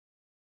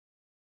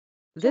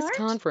This Start.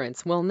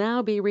 conference will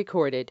now be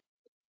recorded.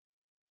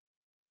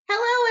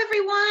 Hello,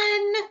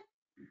 everyone.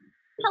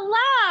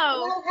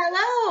 Hello.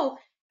 Hello,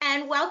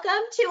 and welcome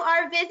to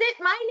our visit.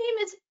 My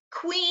name is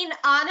Queen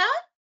Anna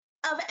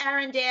of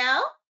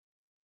Arendelle.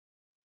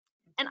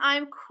 And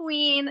I'm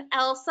Queen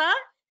Elsa,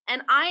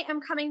 and I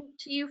am coming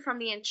to you from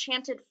the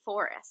Enchanted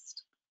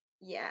Forest.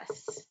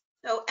 Yes.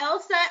 So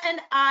Elsa and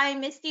I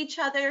missed each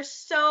other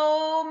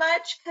so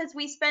much because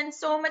we spend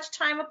so much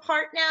time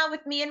apart now,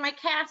 with me in my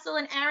castle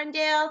in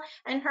Arendelle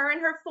and her in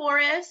her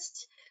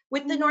forest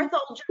with the North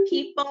Ulster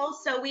people.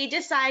 So we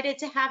decided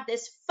to have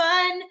this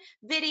fun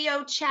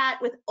video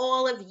chat with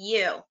all of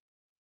you.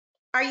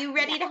 Are you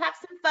ready to have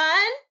some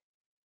fun?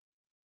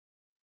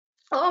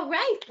 All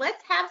right,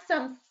 let's have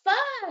some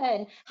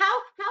fun. How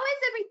is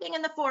everything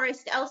in the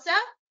forest, Elsa?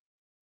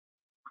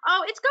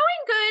 Oh, it's going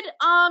good.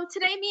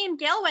 Today me and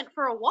Gail went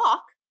for a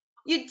walk.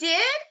 You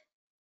did?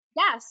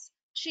 Yes,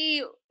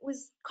 she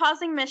was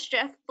causing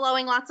mischief,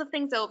 blowing lots of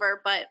things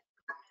over, but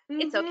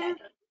it's okay.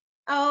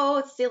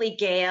 Oh, silly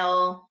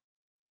Gail.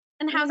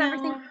 And how's Yeah.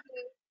 everything?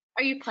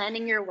 Are you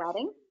planning your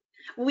wedding?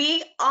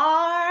 We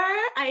are.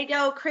 I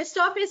know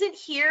Christoph isn't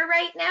here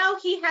right now.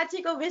 He had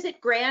to go visit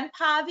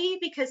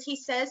Grandpavi because he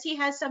says he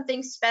has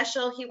something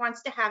special he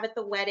wants to have at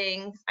the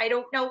wedding. I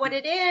don't know what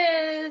it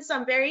is.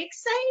 I'm very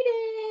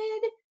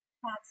excited.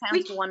 That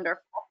sounds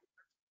wonderful.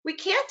 We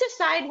can't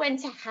decide when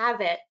to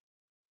have it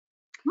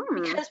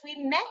because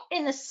we met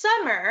in the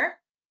summer.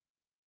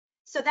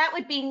 So that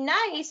would be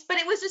nice, but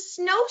it was a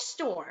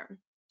snowstorm.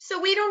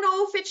 So we don't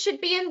know if it should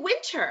be in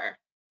winter.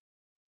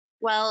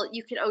 Well,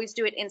 you could always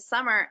do it in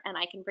summer, and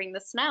I can bring the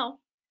snow.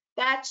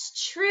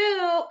 That's true.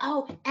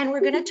 Oh, and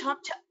we're going to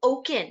talk to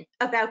Oaken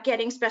about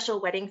getting special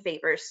wedding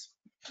favors.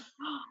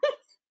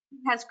 He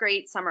has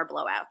great summer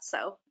blowouts,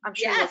 so I'm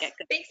sure you'll get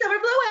good. Big summer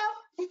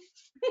blowout.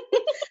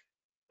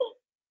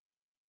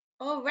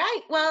 All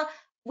right. Well,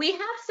 we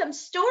have some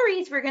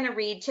stories we're going to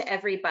read to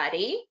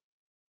everybody.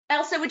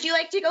 Elsa, would you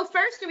like to go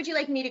first, or would you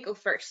like me to go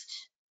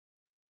first?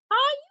 You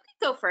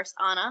can go first,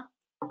 Anna.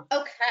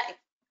 Okay.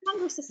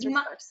 Younger sister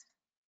first.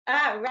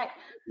 All right.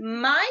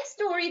 My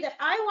story that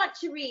I want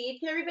to read,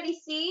 can everybody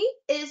see,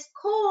 is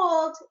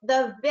called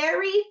The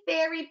Very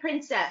Fairy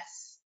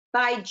Princess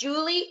by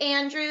Julie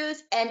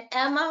Andrews and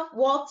Emma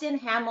Walton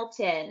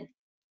Hamilton.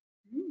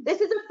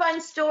 This is a fun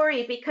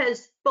story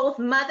because both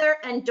mother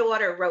and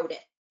daughter wrote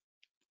it.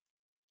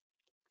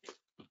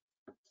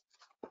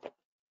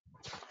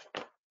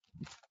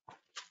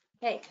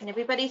 Okay, can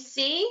everybody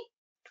see?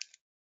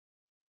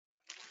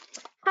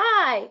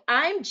 Hi,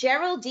 I'm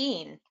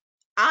Geraldine.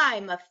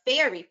 I'm a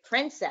fairy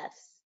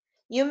princess.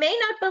 You may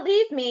not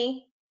believe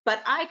me,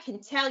 but I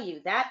can tell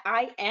you that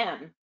I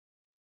am.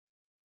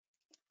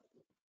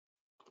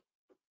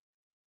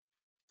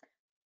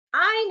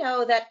 I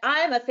know that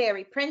I'm a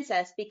fairy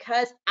princess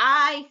because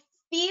I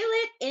feel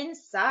it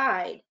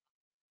inside.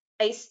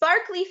 A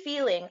sparkly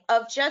feeling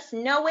of just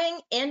knowing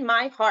in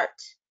my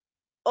heart.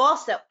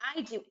 Also,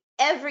 I do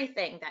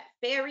everything that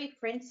fairy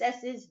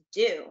princesses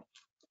do.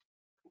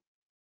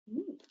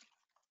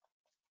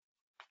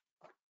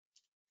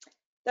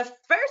 The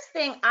first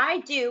thing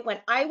I do when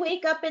I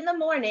wake up in the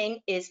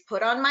morning is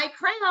put on my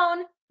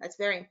crown. That's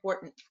very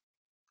important.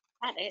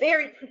 That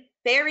is.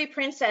 Fairy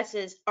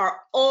princesses are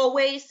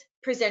always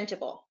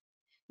presentable.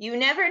 You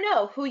never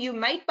know who you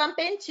might bump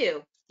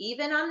into,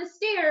 even on the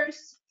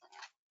stairs.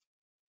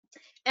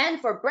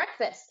 And for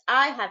breakfast,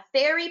 I have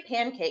fairy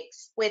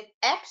pancakes with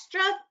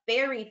extra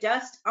fairy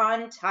dust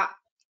on top.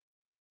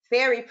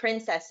 Fairy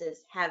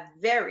princesses have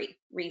very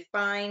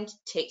refined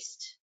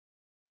taste.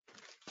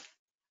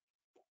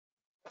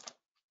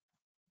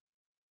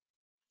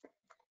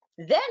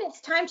 Then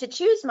it's time to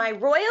choose my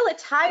royal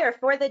attire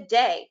for the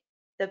day.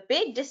 The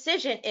big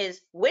decision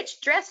is which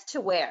dress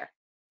to wear.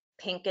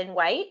 Pink and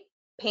white,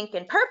 pink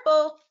and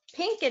purple,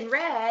 pink and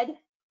red,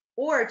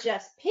 or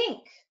just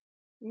pink.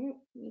 You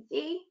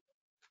see?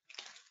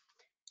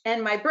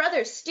 And my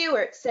brother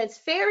Stuart says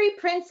fairy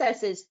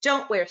princesses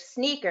don't wear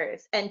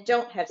sneakers and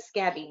don't have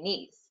scabby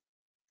knees.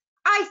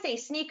 I say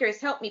sneakers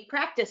help me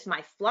practice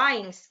my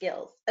flying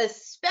skills,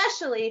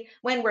 especially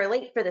when we're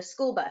late for the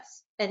school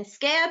bus, and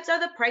scabs are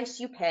the price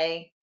you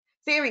pay.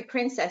 Fairy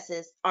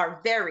princesses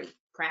are very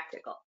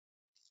practical.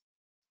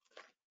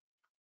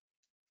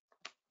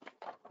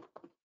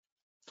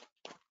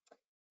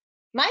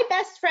 My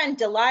best friend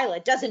Delilah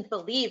doesn't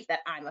believe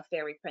that I'm a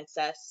fairy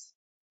princess.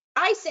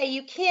 I say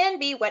you can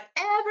be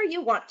whatever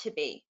you want to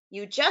be.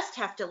 You just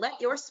have to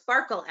let your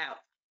sparkle out.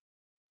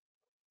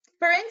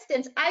 For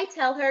instance, I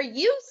tell her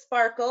you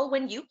sparkle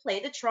when you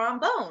play the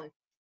trombone.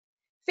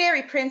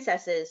 Fairy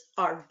princesses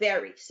are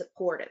very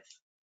supportive.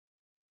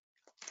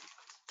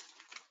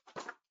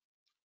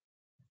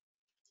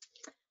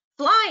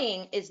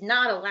 Flying is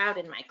not allowed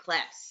in my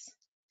class.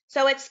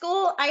 So at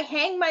school, I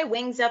hang my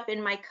wings up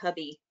in my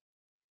cubby.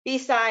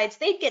 Besides,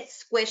 they'd get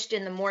squished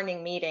in the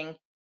morning meeting.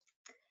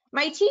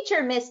 My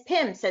teacher, Miss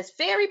Pym, says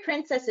fairy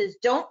princesses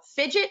don't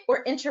fidget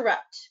or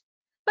interrupt.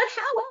 But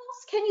how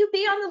else can you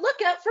be on the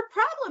lookout for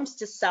problems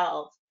to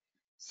solve?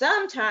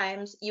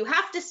 Sometimes you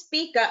have to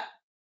speak up.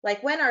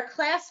 like when our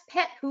class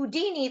pet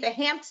Houdini the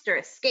hamster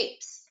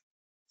escapes.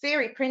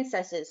 Fairy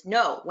princesses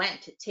know when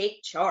to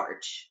take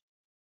charge.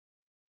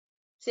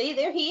 See,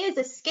 there he is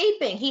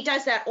escaping. He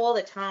does that all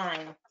the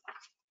time.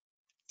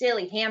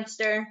 Silly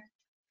hamster.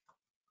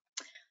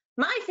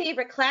 My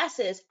favorite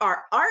classes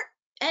are art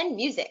and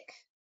music.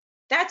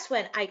 That's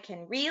when I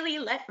can really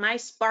let my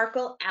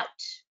sparkle out.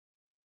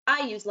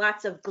 I use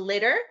lots of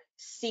glitter,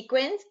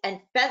 sequins,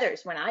 and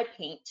feathers when I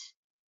paint.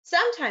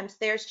 Sometimes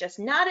there's just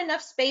not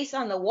enough space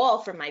on the wall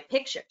for my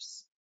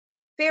pictures.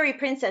 Fairy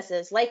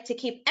princesses like to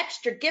keep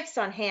extra gifts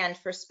on hand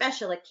for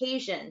special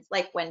occasions,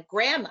 like when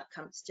Grandma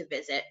comes to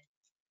visit.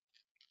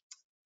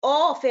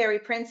 All fairy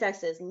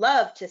princesses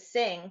love to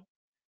sing.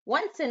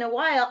 Once in a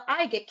while,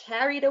 I get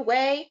carried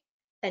away,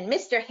 and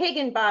Mr.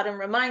 Higginbottom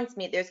reminds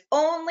me there's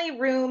only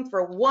room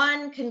for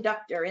one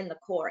conductor in the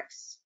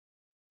chorus.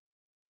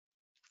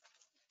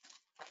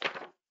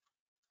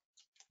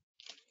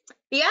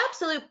 The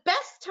absolute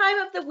best time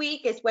of the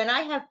week is when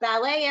I have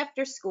ballet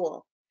after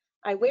school.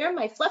 I wear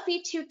my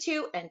fluffy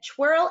tutu and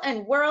twirl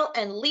and whirl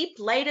and leap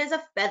light as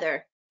a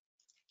feather.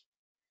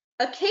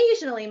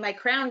 Occasionally, my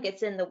crown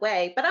gets in the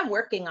way, but I'm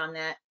working on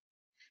that.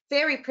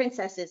 Fairy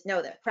princesses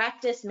know that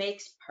practice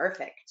makes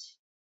perfect.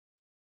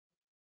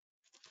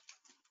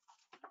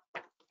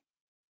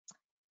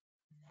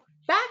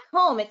 Back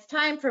home, it's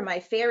time for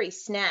my fairy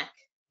snack.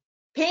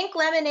 Pink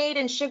lemonade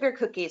and sugar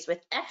cookies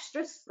with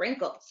extra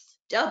sprinkles.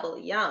 Double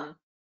yum.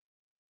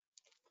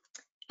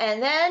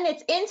 And then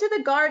it's into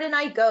the garden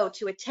I go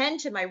to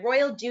attend to my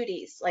royal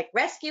duties, like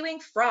rescuing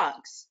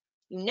frogs.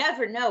 You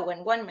never know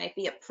when one might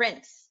be a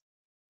prince.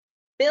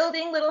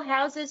 Building little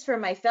houses for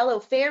my fellow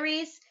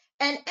fairies,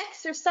 and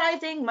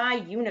exercising my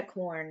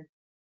unicorn.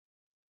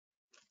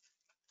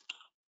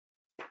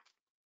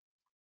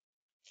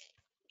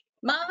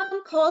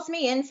 Mom calls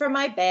me in for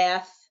my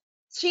bath.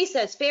 She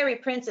says fairy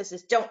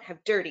princesses don't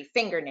have dirty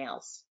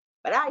fingernails,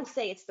 but I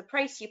say it's the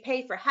price you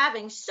pay for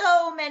having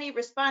so many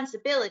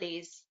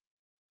responsibilities.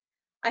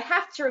 I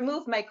have to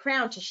remove my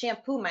crown to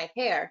shampoo my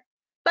hair,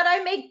 but I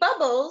make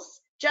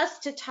bubbles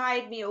just to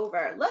tide me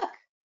over. Look,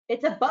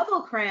 it's a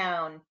bubble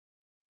crown.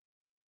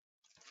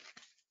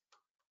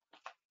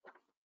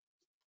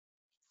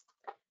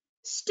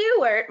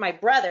 Stuart, my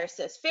brother,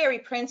 says fairy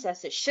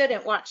princesses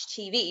shouldn't watch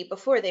TV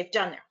before they've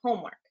done their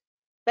homework.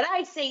 But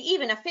I say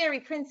even a fairy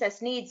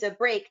princess needs a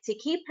break to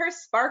keep her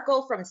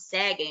sparkle from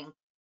sagging.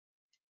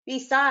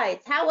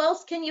 Besides, how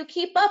else can you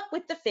keep up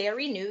with the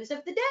fairy news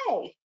of the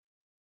day?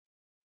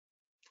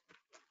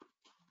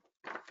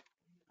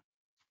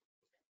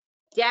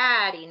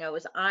 Daddy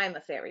knows I'm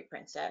a fairy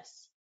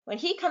princess. When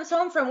he comes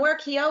home from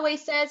work, he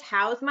always says,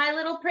 "How's my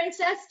little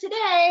princess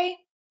today?"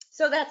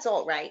 So that's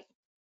all right.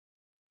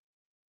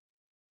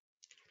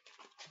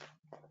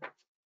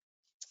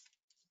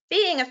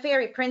 Being a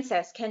fairy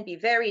princess can be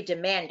very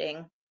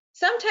demanding.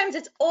 Sometimes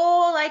it's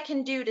all I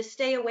can do to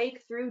stay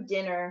awake through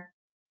dinner.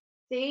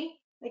 See,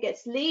 I get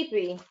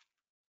sleepy.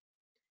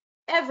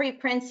 Every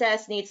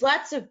princess needs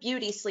lots of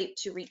beauty sleep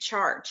to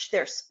recharge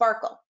their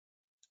sparkle.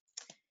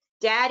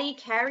 Daddy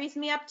carries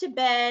me up to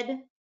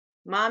bed.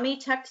 Mommy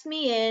tucks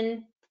me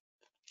in.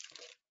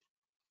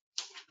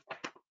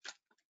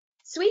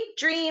 Sweet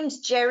dreams,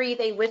 Jerry,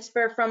 they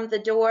whisper from the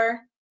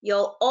door.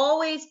 You'll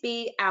always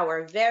be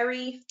our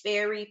very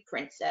fairy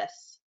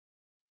princess.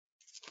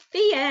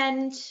 The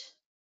end.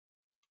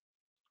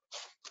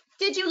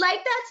 Did you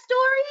like that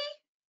story?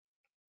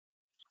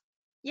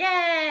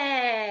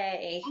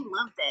 Yay! I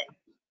loved it.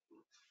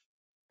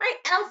 All right,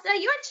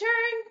 Elsa, your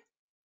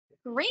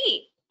turn.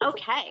 Great.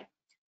 Okay.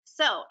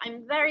 So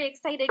I'm very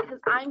excited because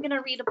I'm going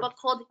to read a book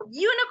called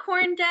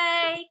Unicorn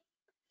Day.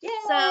 Yay!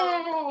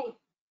 So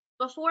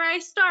before I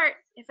start,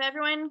 if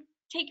everyone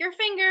take your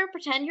finger,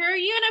 pretend you're a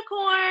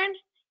unicorn.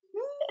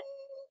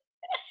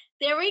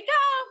 There we go.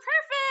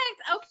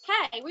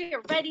 Perfect. Okay, we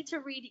are ready to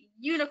read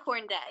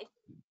Unicorn Day.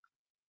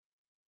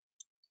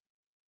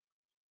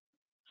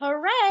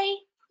 Hooray!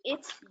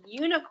 It's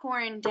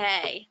Unicorn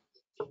Day.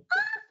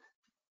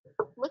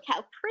 Look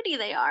how pretty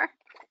they are.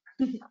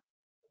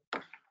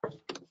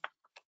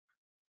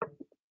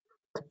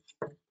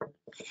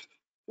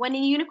 When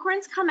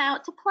unicorns come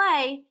out to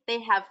play,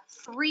 they have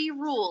 3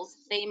 rules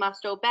they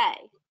must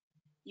obey.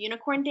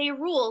 Unicorn Day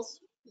rules.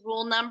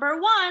 Rule number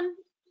 1,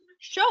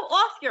 show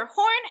off your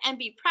horn and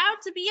be proud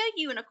to be a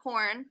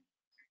unicorn.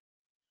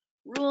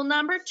 Rule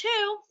number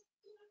 2,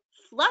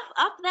 fluff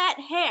up that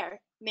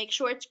hair. Make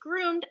sure it's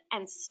groomed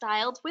and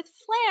styled with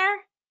flair.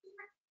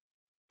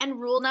 And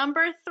rule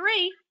number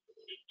 3,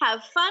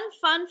 have fun,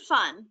 fun,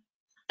 fun.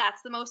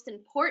 That's the most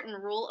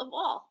important rule of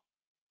all.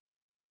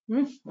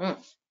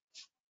 Mm-hmm.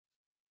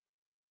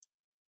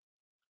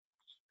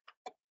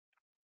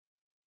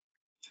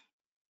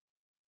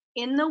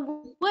 In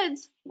the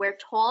woods where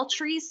tall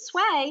trees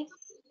sway,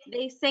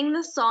 they sing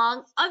the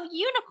song of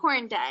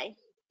Unicorn Day.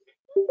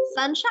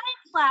 Sunshine,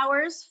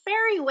 flowers,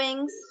 fairy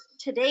wings,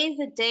 today's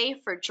a day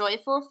for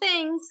joyful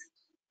things.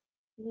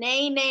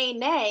 Nay, nay,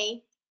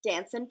 nay,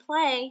 dance and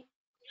play.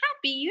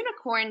 Happy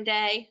Unicorn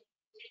Day.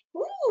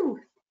 Woo!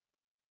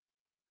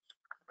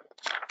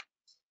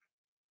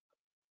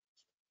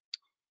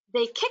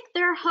 They kick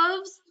their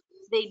hooves,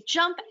 they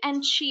jump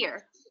and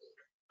cheer,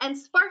 and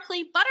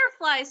sparkly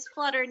butterflies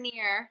flutter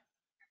near.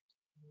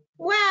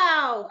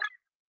 Wow.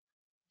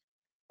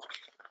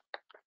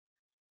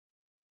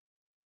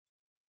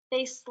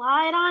 They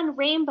slide on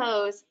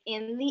rainbows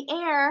in the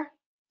air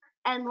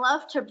and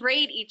love to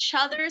braid each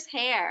other's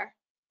hair.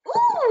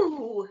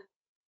 Ooh.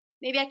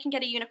 Maybe I can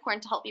get a unicorn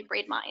to help me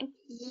braid mine.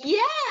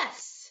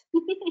 Yes.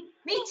 Me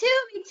too,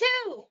 me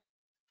too.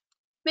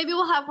 Maybe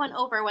we'll have one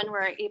over when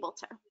we're able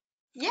to.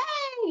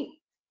 Yay.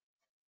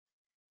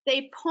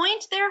 They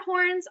point their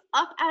horns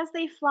up as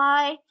they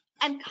fly,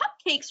 and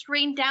cupcakes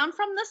rain down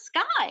from the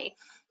sky.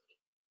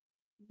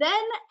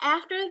 Then,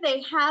 after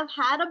they have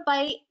had a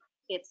bite,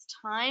 it's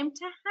time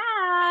to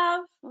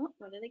have. Oh,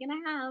 what are they going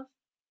to have?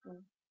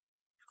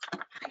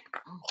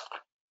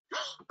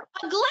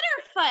 A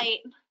glitter fight.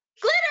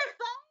 Glitter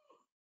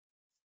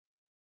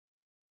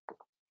fight.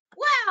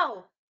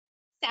 Wow.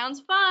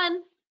 Sounds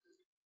fun.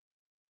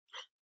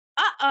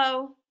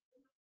 Uh-oh.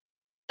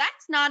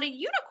 That's not a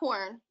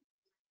unicorn.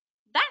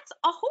 That's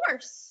a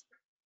horse.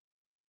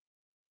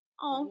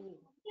 Oh,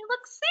 he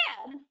looks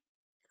sad.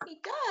 He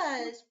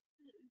does.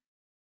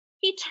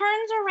 He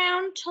turns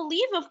around to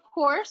leave, of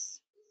course.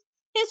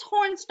 His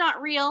horn's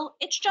not real,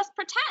 it's just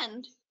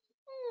pretend.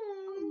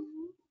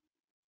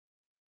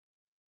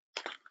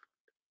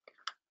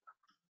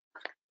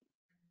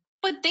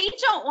 But they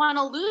don't want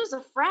to lose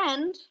a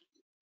friend.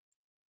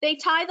 They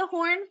tie the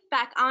horn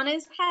back on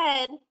his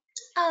head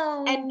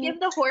and give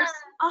the horse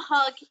a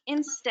hug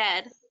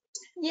instead.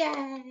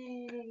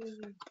 Yay.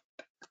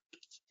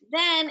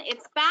 Then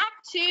it's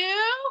back to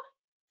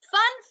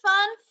fun,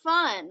 fun,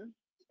 fun.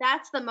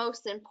 That's the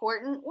most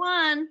important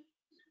one.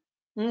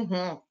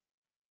 Mm-hmm.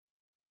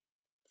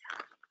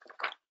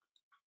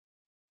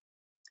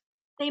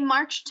 They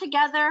march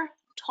together,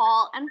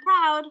 tall and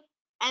proud,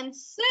 and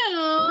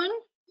soon,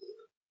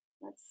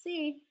 let's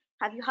see,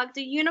 have you hugged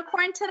a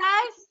unicorn today?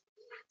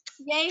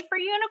 Yay for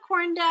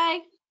Unicorn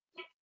Day.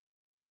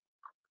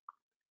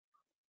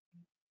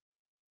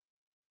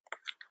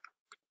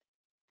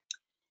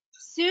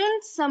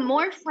 Soon some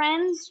more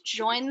friends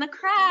join the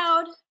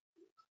crowd.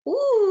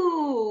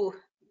 Ooh.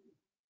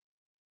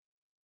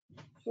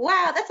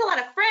 Wow, that's a lot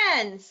of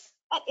friends.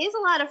 That is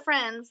a lot of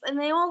friends, and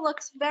they all look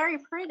very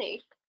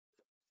pretty.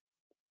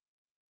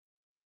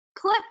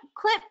 Clip,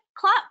 clip,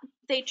 clop.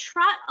 They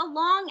trot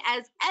along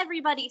as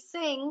everybody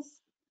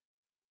sings.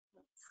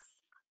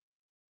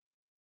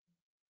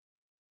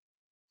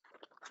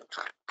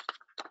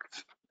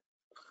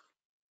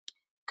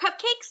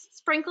 Cupcakes,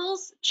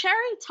 sprinkles,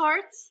 cherry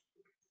tarts,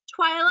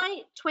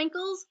 twilight,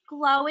 twinkles,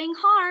 glowing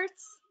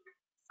hearts,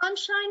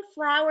 sunshine,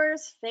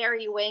 flowers,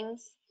 fairy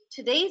wings.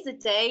 Today's a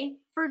day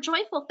for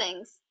joyful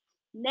things.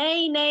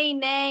 Nay, nay,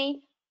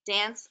 nay,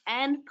 dance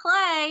and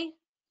play.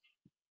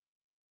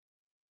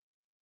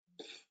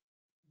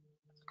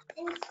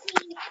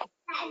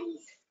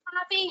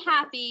 Happy,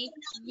 happy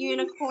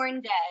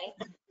Unicorn Day.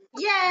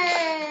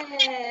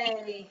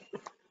 Yay.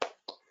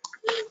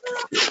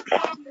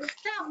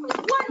 That was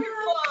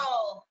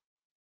wonderful.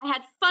 I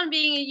had fun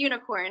being a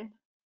unicorn.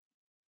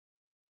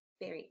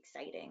 Very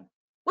exciting.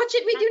 What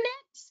should we do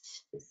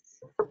next?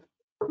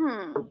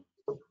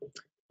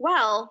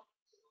 Well,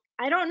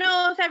 I don't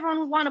know if everyone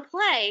would want to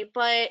play,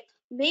 but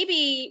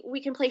maybe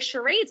we can play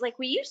charades like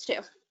we used to.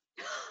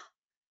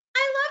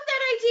 I love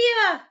that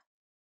idea.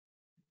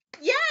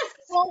 Yes.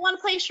 You all want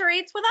to play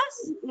charades with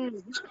us?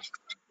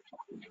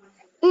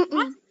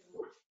 Mm-mm.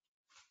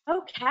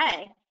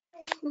 Okay.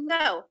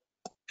 So,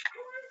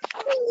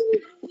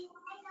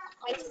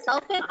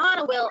 myself and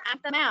Anna will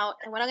act them out,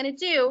 and what I'm going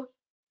to do,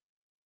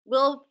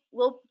 we'll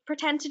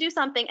pretend to do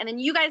something, and then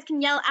you guys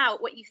can yell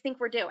out what you think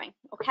we're doing,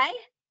 okay?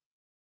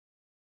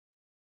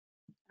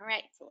 All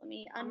right, so let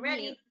me unmute. I'm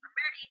ready.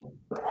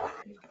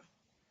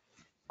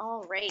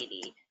 All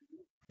righty.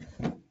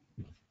 Can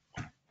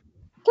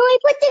we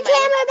put the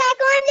camera back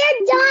on?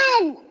 They're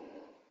done.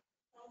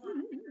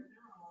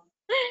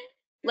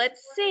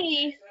 Let's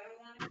see.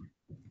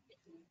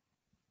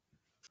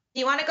 Do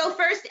you want to go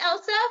first,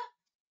 Elsa?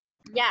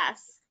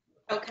 Yes.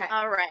 Okay.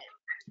 All right.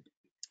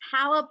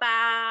 How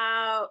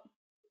about,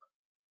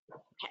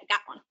 okay,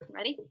 got one.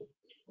 Ready?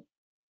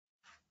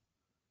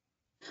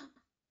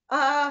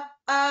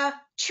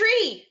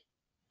 Tree.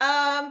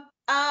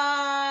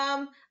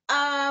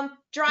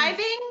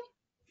 Driving.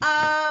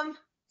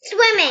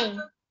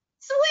 Swimming.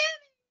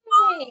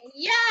 Swimming.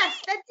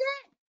 Yes, that's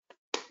it.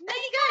 That's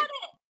You got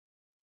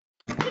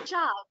it. Good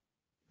job.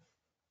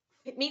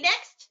 good. Me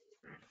next?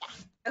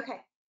 Okay.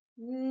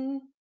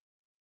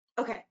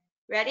 Okay.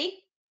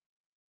 Ready?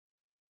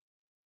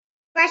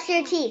 Brush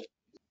your teeth.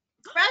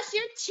 Brush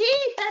your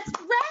teeth. That's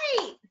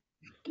right.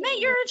 Mate,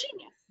 you're a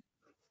genius.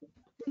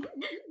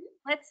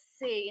 Let's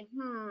see.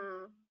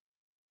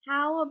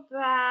 How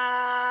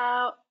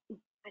about,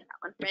 I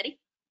got one. Ready?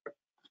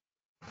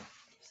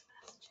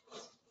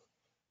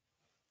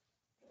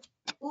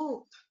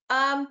 Ooh.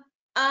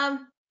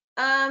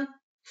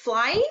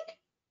 Flying?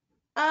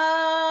 No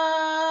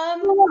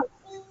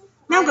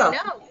I go. don't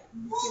know.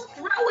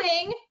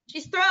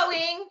 She's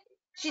throwing.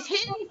 She's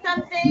hitting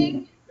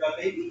something.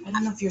 I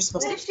don't know if you're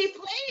supposed What to. is she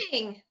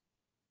playing?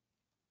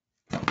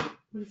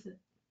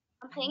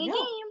 I'm playing a No.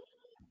 game.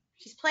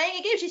 She's playing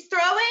a game. She's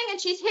throwing and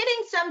she's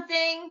hitting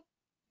something.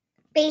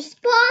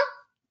 Baseball?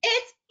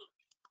 It's,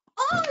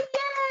 oh,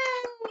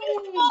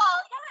 yay! Baseball,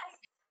 yes.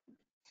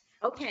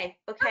 Okay,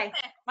 Perfect.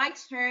 my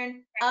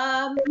turn.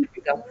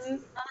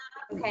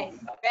 Okay,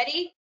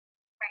 ready?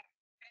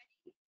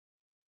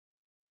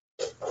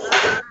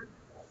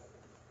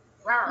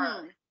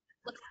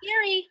 Looks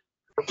scary.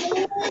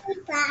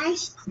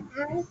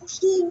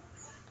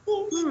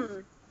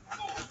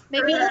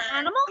 Maybe an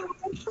animal?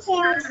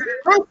 Monster.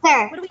 What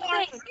do we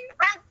think?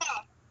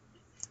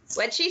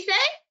 What'd she say?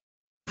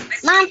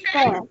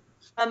 Monster.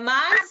 A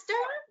monster?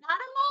 Not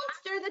a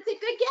monster. That's a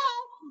good guess.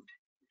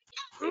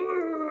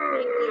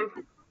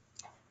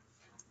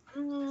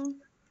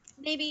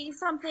 Maybe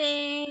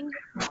something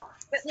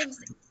that lives.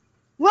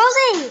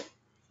 Rosie.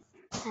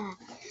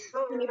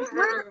 Maybe An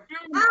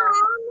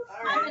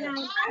animal.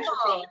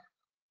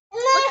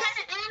 What kind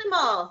of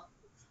animal?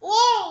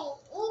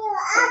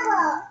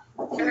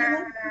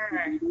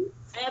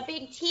 A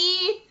big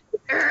teeth.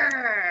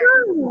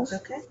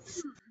 Okay.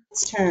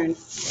 It's turn.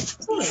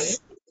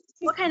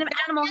 What kind of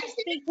animal has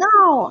big?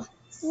 No.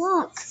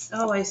 Look.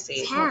 Oh, I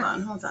see. Hold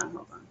on.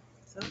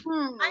 So,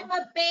 I'm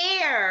a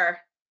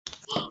bear.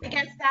 I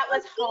guess that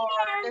was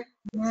hard.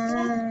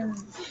 Good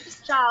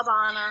job,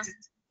 Anna.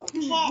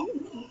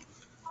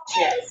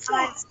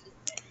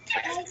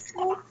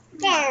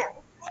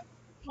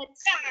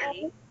 Let's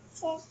see.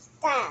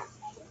 I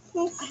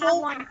have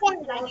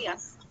one idea.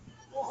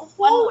 One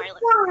more.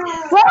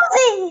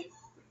 Rosie.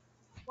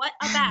 What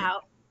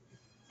about?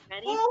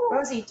 Ready?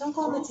 Rosie, don't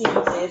go on the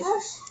table, please.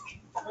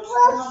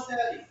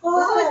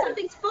 Oh,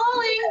 something's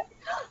falling.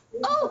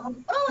 Oh,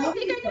 I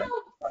think I know.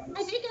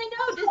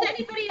 Does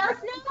anybody else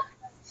know?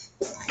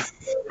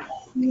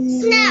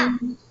 No.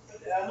 No.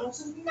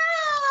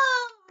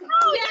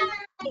 Oh,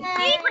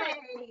 Yay.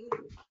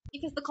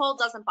 because the cold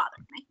doesn't bother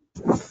me.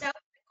 No, the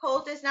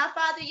cold does not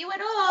bother you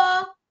at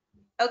all.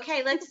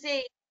 Okay, let's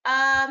see.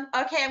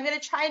 Okay, I'm gonna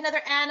try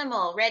another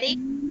animal. Ready?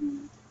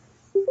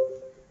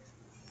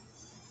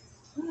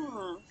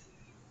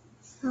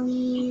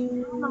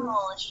 Animal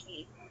is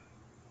she?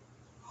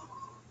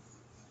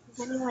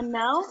 Does anyone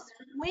know?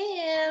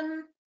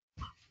 Swim.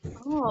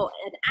 Oh,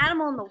 an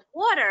animal in the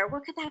water.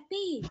 What could that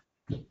be?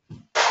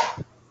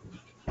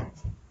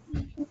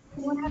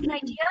 Anyone have an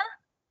idea?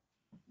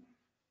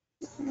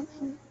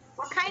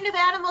 What kind of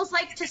animals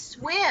like to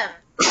swim?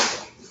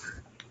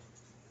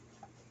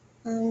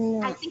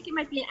 I think it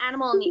might be an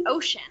animal in the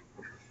ocean.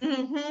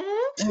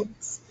 Mm-hmm.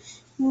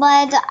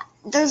 But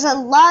there's a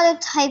lot of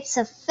types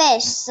of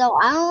fish, so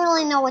I don't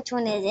really know which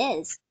one it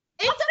is.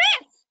 It's a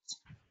fish.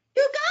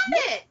 You got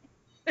it.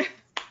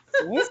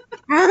 Oh,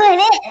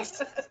 it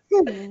is.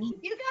 You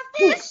got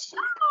fish.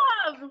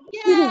 Oh,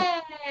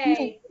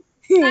 Yay.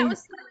 that was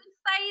so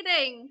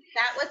exciting.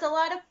 That was a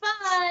lot of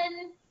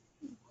fun.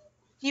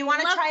 Do you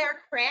want to try our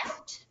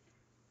craft?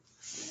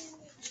 Yes.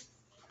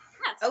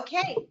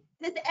 Okay.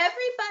 Does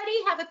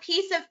everybody have a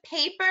piece of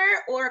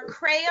paper or a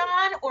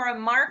crayon or a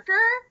marker?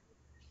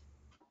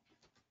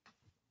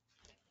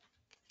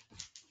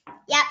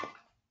 Yep.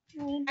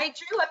 I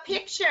drew a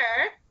picture.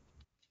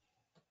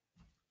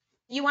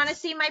 You want to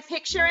see my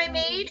picture I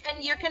made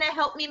and you're going to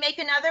help me make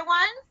another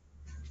one?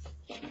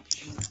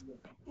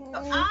 So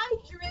I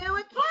drew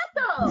a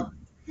castle.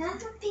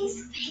 That's a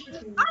piece of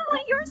paper. Oh,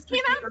 yours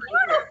came out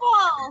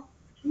beautiful.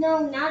 No,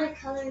 not a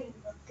coloring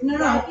book.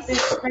 No.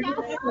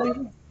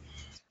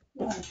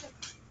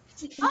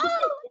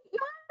 Oh,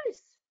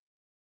 yours.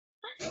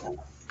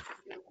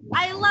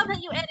 I love that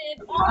you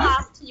added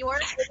Olaf to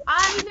yours.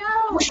 I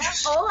know.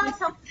 Olaf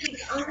helped me. He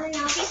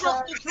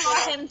helped me draw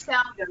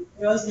himself.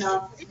 Rose,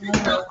 no. You can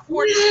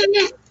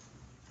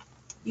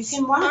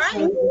watch. All right.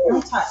 Rosie.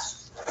 Don't touch.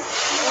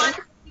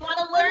 You want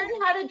to learn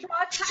how to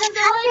draw a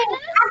castle like this?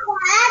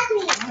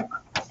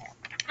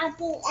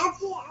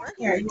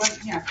 Here, you want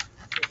here.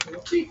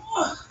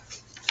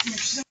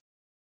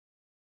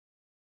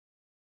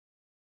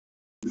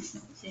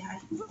 Say hi.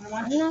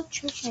 I'm not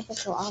sure if I could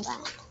do all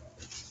that.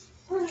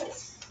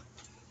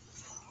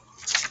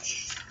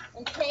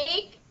 And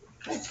take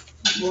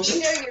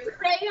either your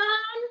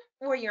crayon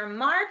or your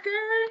marker.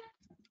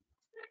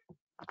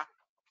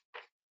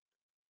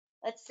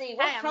 Let's see,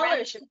 what I am color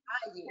ready. should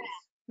I use?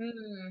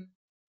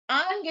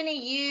 I'm going to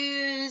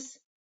use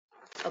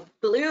a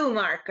blue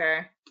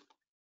marker.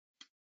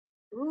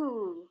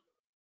 Ooh.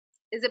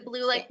 Is it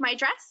blue like my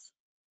dress?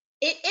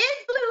 It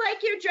is blue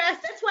like your dress.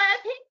 That's why I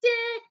picked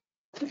it.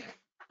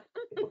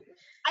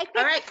 I picked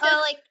All right, so-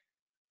 like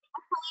a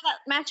color that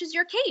matches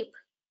your cape.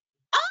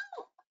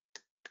 Oh,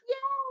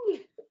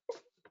 yay.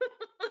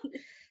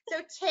 So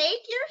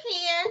take your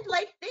hand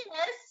like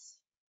this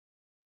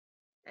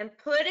and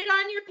put it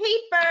on your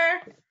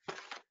paper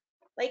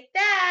like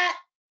that.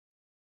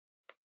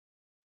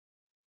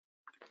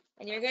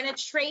 And you're going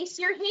to trace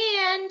your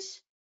hand.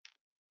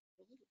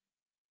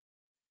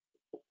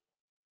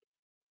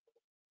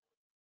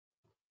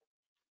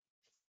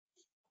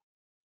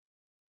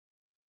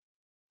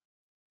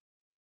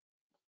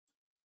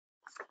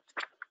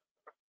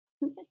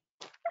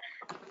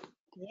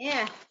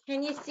 Yeah,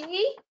 can you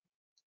see?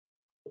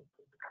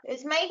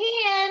 There's my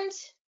hand.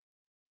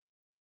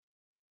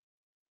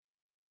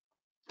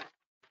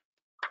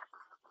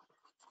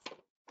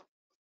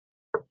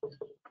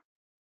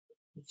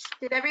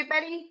 Did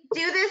everybody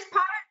do this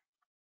part?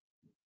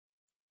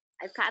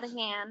 I've got a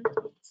hand.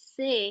 Let's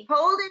see.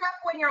 Hold it up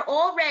when you're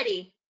all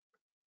ready.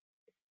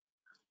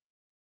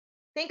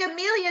 Think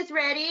Amelia's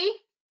ready.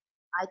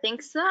 I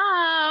think so.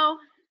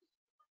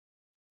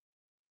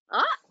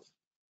 Oh,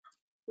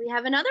 we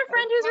have another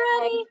friend who's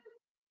Okay. ready.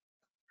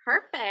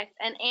 Perfect.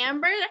 And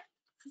Amber, I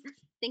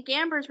think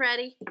Amber's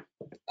ready.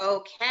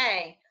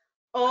 Okay.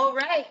 All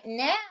right.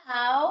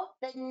 Now,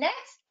 the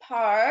next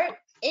part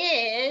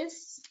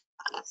is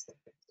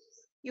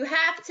you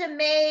have to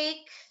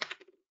make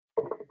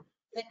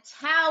the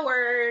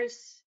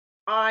towers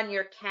on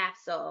your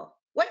castle.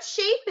 What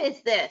shape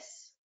is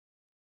this?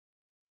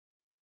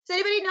 Does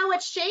anybody know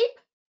what shape?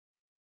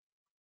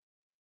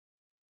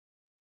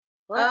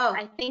 Well, Oh,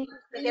 I think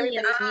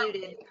everybody's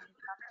muted.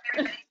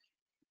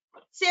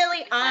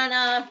 Silly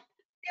Anna.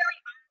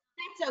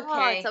 That's Oh,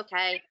 okay. it's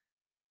okay.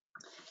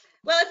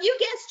 Well, if you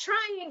guessed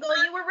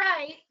triangle, you were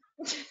right.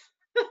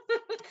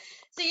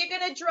 So you're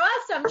going to draw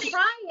some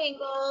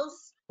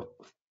triangles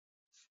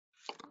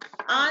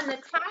on the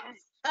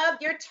tops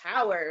of your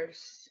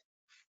towers.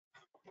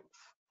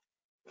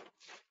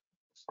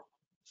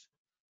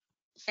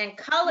 And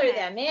color Okay.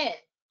 them in.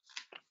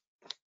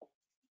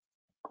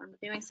 I'm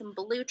doing some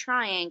blue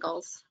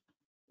triangles.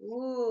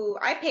 Ooh,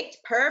 I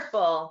picked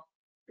purple.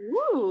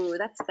 Ooh,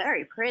 that's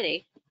very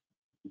pretty.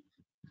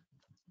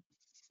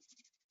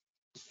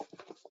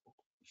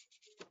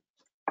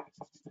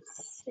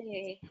 Let's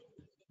see.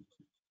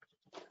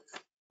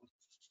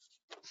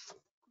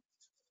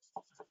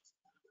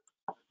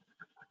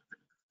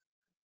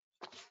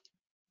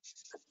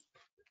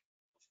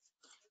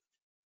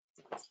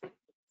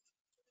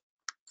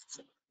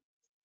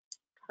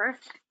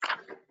 Perfect.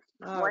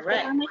 All Working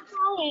right. on my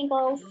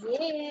triangles.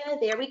 Yeah,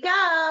 there we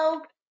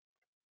go.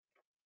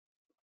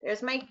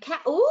 There's my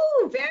cat.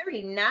 Ooh,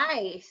 very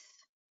nice.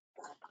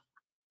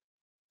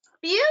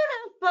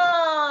 Beautiful.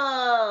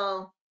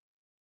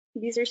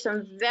 These are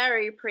some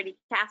very pretty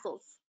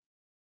castles.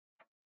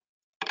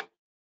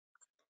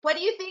 What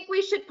do you think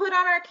we should put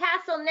on our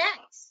castle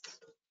next?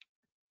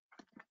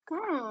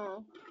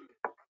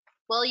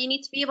 Well, you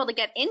need to be able to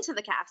get into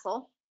the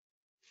castle.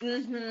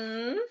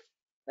 Mm-hmm.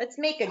 Let's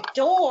make a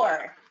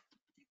door.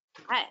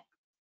 Okay.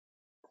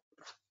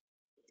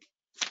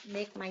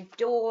 Make my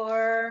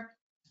door.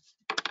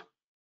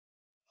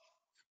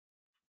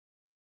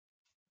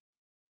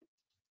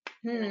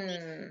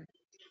 Mine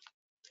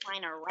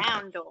a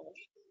round door.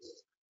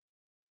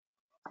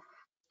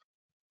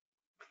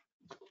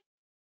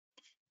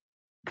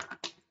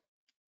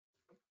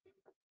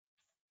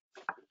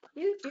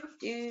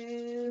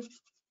 Do.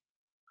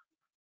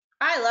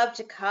 I love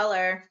to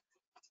color.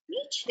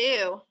 Me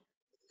too.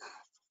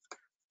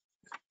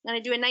 I'm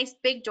gonna do a nice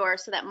big door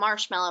so that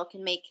Marshmallow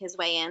can make his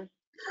way in.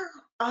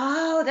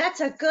 Oh,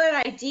 that's a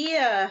good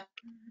idea.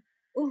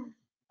 Ooh.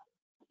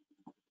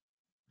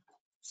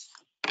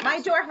 My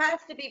door has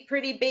to be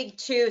pretty big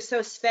too,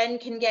 so Sven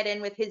can get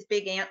in with his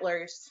big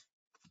antlers.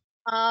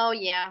 Oh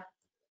yeah.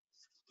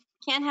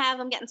 Can't have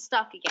him getting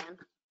stuck again.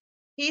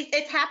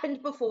 It's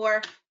happened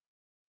before.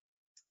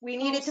 We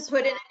needed to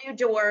put in a new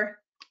door.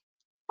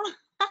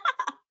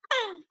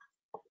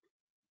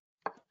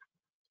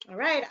 All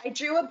right, I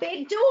drew a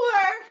big door.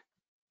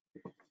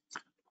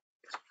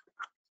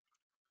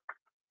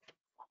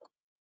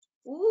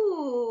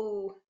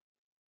 Ooh,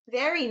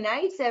 very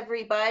nice,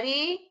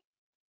 everybody.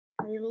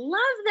 I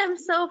love them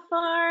so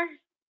far.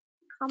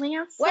 Coming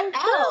out so What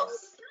good.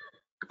 else?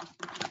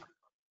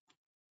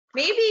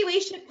 Maybe we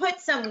should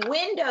put some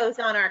windows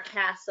on our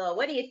castle.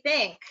 What do you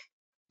think?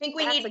 Think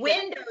we That's need a good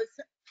windows?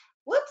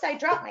 Whoops, I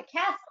dropped my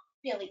castle.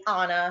 Silly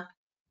Anna.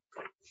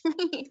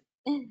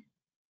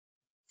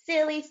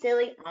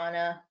 Silly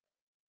Anna.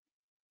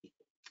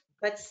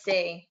 Let's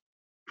see.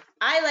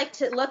 I like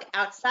to look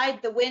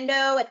outside the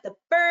window at the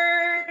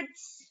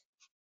birds.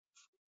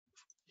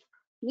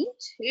 Me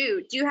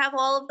too. Do you have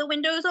all of the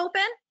windows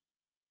open?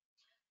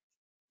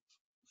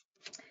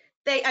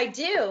 I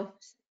do.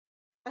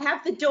 I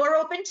have the door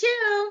open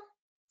too.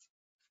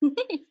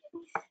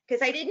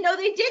 Because I didn't know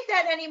they did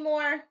that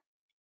anymore.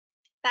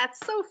 That's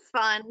so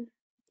fun.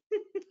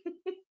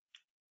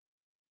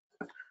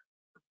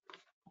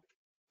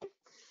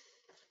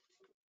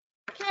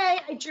 Okay,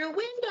 I drew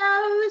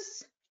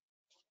windows.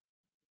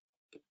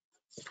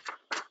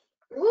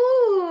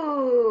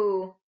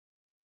 Ooh.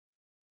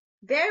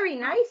 Very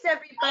nice,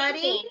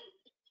 everybody.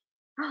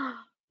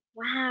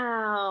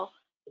 Wow.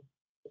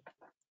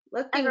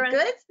 Looking Everyone-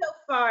 good so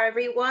far,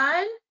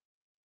 everyone.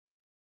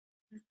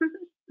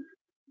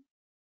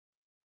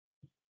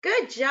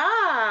 Good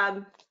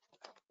job.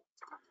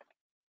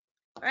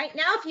 All right,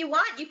 now if you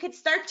want, you could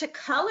start to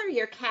color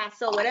your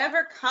castle,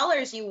 whatever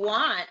colors you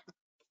want.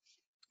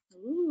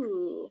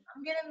 Ooh,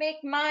 I'm gonna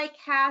make my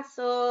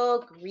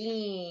castle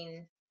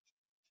green.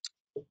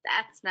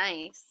 that's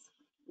nice.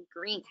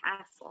 Green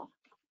castle.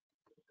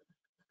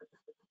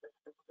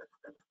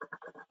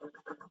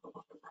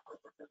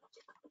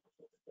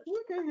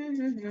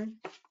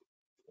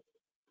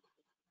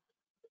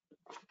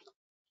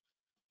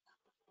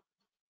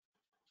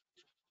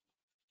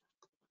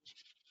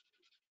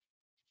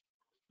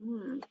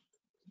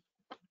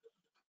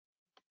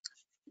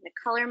 The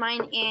color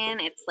mine in,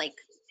 it's like,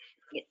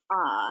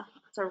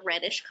 it's a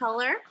reddish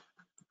color.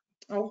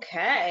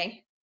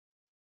 Okay.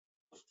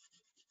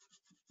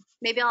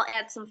 Maybe I'll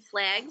add some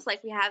flags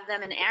like we have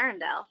them in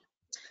Arendelle.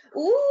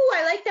 Ooh,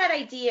 I like that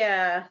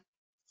idea.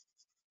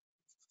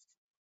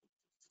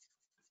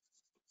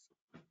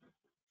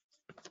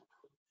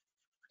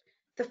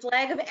 The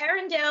flag of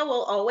Arendelle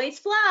will always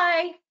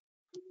fly.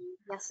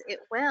 Yes, it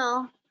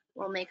will.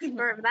 We'll make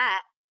sure of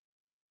that.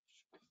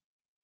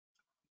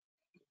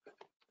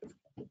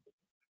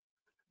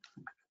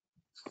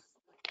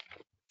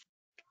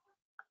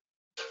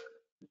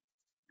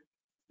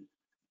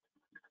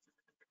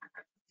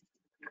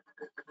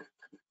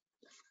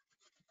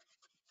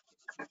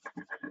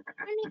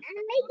 I'm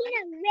making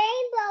a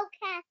rainbow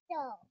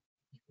castle.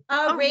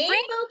 A rainbow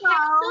rainbow.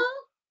 castle?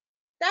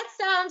 That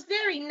sounds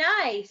very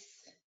nice.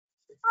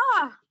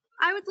 Oh,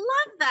 I would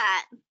love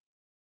that.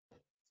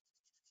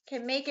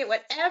 Can make it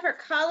whatever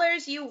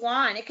colors you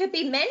want. It could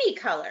be many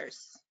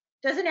colors.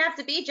 Doesn't have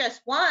to be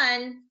just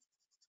one.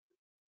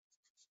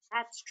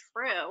 That's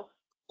true.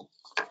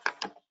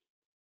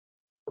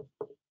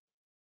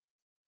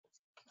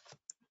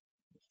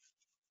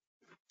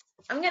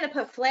 I'm going to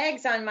put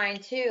flags on mine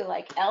too,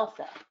 like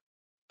Elsa.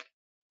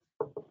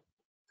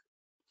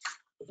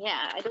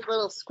 Yeah, I did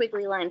little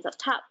squiggly lines up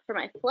top for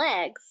my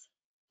flags.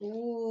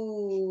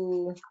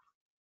 Ooh.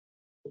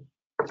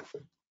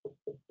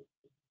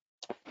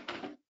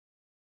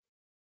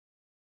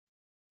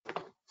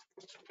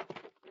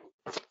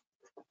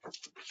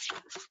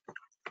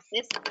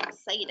 This is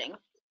exciting.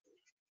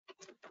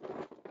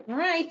 All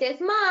right,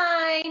 there's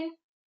mine.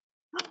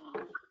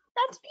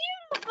 That's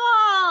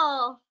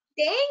beautiful.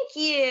 Thank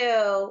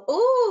you.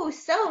 Ooh,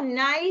 so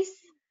nice.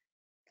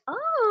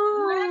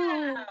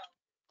 Oh. Wow.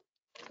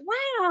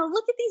 Wow,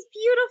 look at these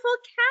beautiful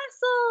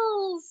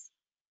castles.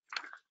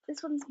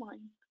 This one's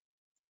mine.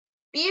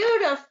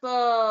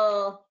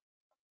 Beautiful.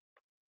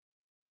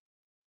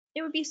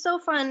 It would be so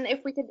fun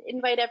if we could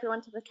invite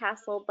everyone to the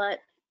castle, but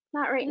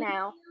not right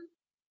now.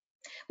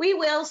 We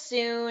will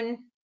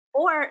soon.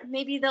 Or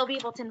maybe they'll be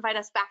able to invite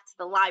us back to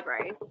the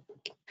library.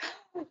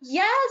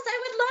 Yes, I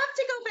would love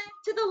to go back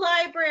to the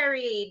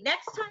library.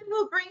 Next time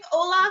we'll bring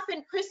Olaf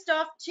and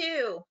Kristoff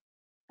too.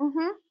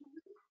 Mm-hmm.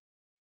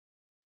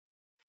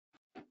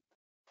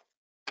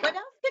 What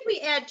else could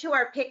we add to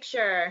our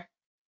picture?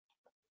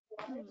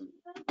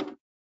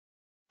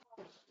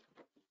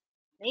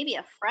 Maybe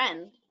a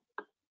friend.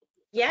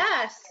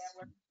 Yes.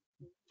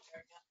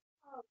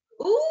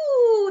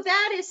 Ooh,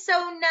 that is so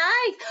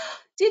nice.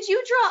 Did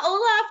you draw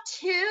Olaf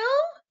too?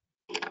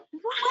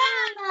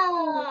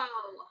 Wow.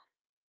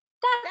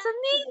 That's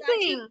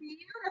amazing. Such a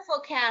beautiful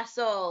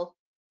castle.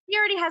 He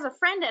already has a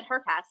friend at her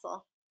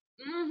castle.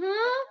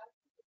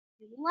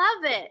 Mm-hmm.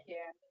 Love it.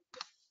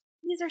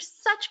 These are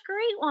such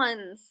great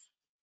ones.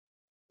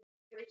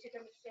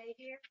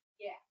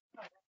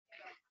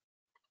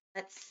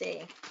 Let's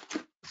see.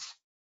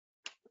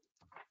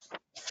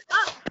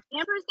 Oh,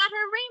 Amber's got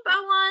her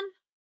rainbow one.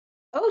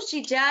 Oh,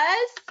 she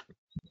does?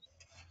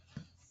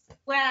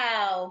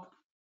 Wow.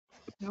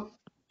 Nope.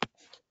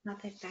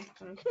 Not that back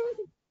one.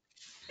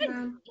 Good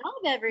job,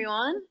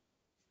 everyone.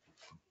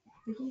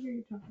 We can hear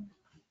you talking.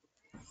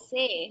 Let's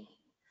see.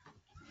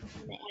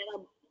 I'm gonna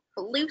add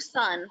a blue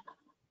sun.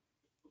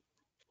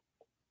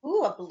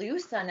 Ooh, a blue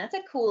sun. That's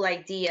a cool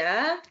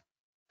idea.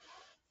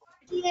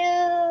 Thank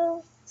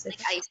you.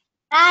 Like ice.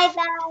 Bye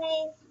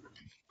bye.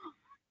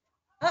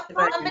 Oh,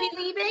 Goodbye. somebody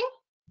leaving?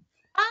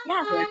 Bye.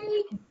 Yeah.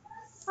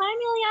 Hi,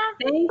 Amelia.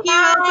 Thank you,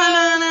 Elsa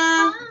and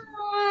Anna.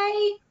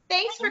 Bye.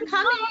 Thanks for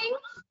coming.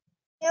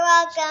 You're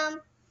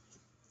welcome.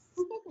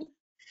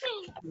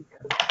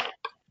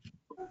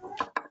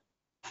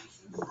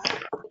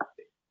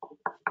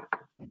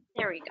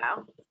 There we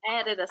go. I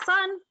added a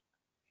sun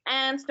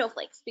and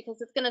snowflakes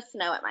because it's gonna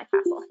snow at my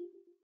castle.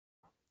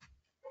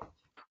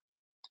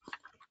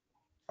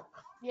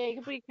 Yeah, you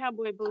can put your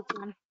cowboy boots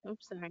on.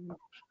 Oops, sorry.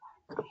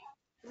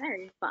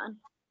 Very fun.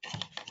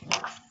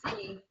 Let's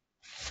see.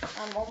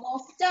 I'm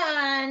almost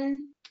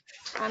done.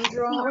 I'm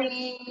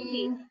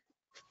drawing.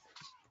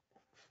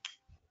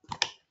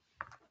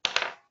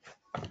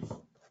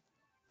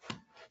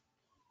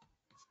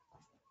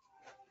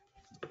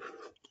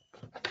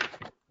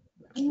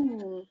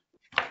 Mm.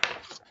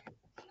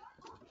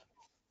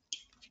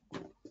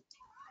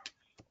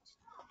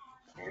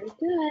 Very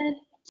good.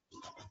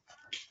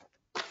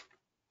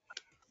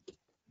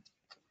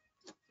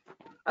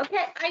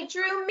 Okay, I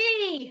drew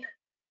me.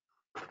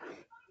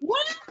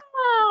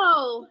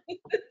 Wow!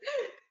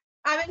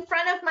 I'm in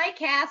front of my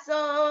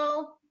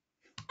castle.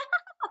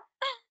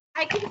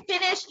 I can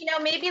finish,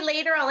 maybe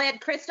later I'll add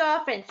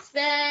Kristoff and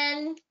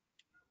Sven.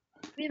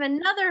 We have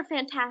another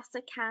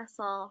fantastic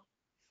castle.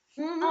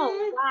 Mhm.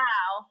 Oh,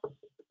 wow.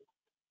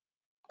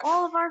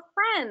 All of our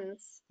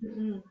friends.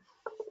 Mm-mm.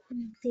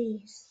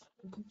 Please.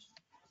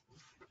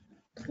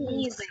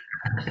 Amazing.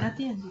 At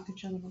the end, you can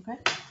show them, okay?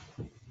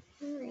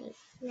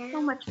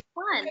 So much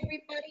fun.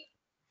 Everybody.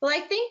 Well,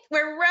 I think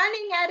we're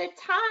running out of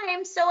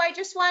time, so I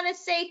just want to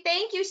say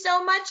thank you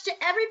so much to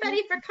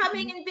everybody for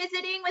coming and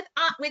visiting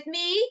with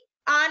me,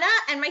 Anna,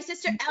 and my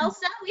sister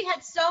Elsa. We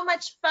had so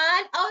much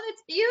fun. Oh,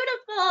 that's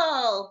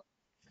beautiful.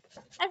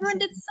 Everyone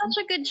did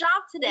such a good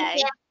job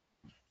today.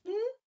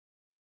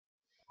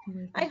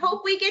 I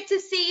hope we get to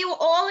see you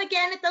all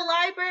again at the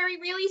library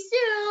really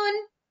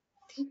soon.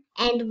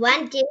 And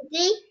 1, 2,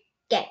 3,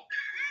 go.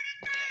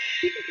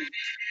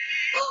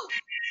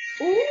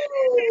 Ooh.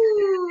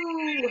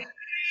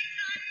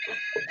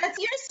 That's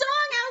your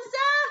song,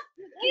 Elsa.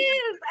 It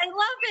is. I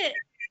love it.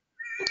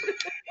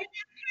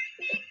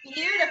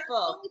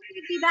 Beautiful.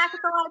 We'll be back at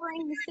the library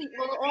and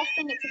we'll all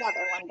sing it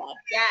together one day.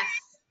 Yes.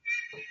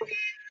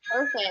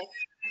 Perfect.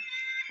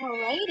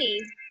 Alrighty.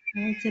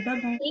 All right, say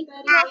bye-bye. Thank you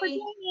all for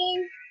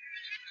joining.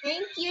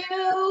 Thank you.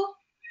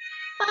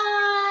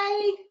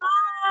 Bye.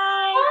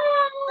 Bye.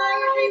 Bye,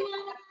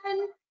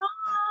 everyone.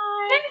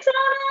 Bye. Thanks,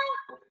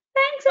 Anna.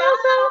 Thanks, Bye.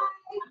 Elsa.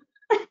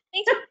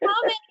 Thanks for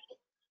coming.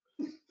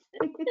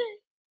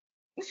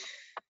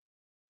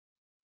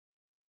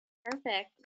 Perfect.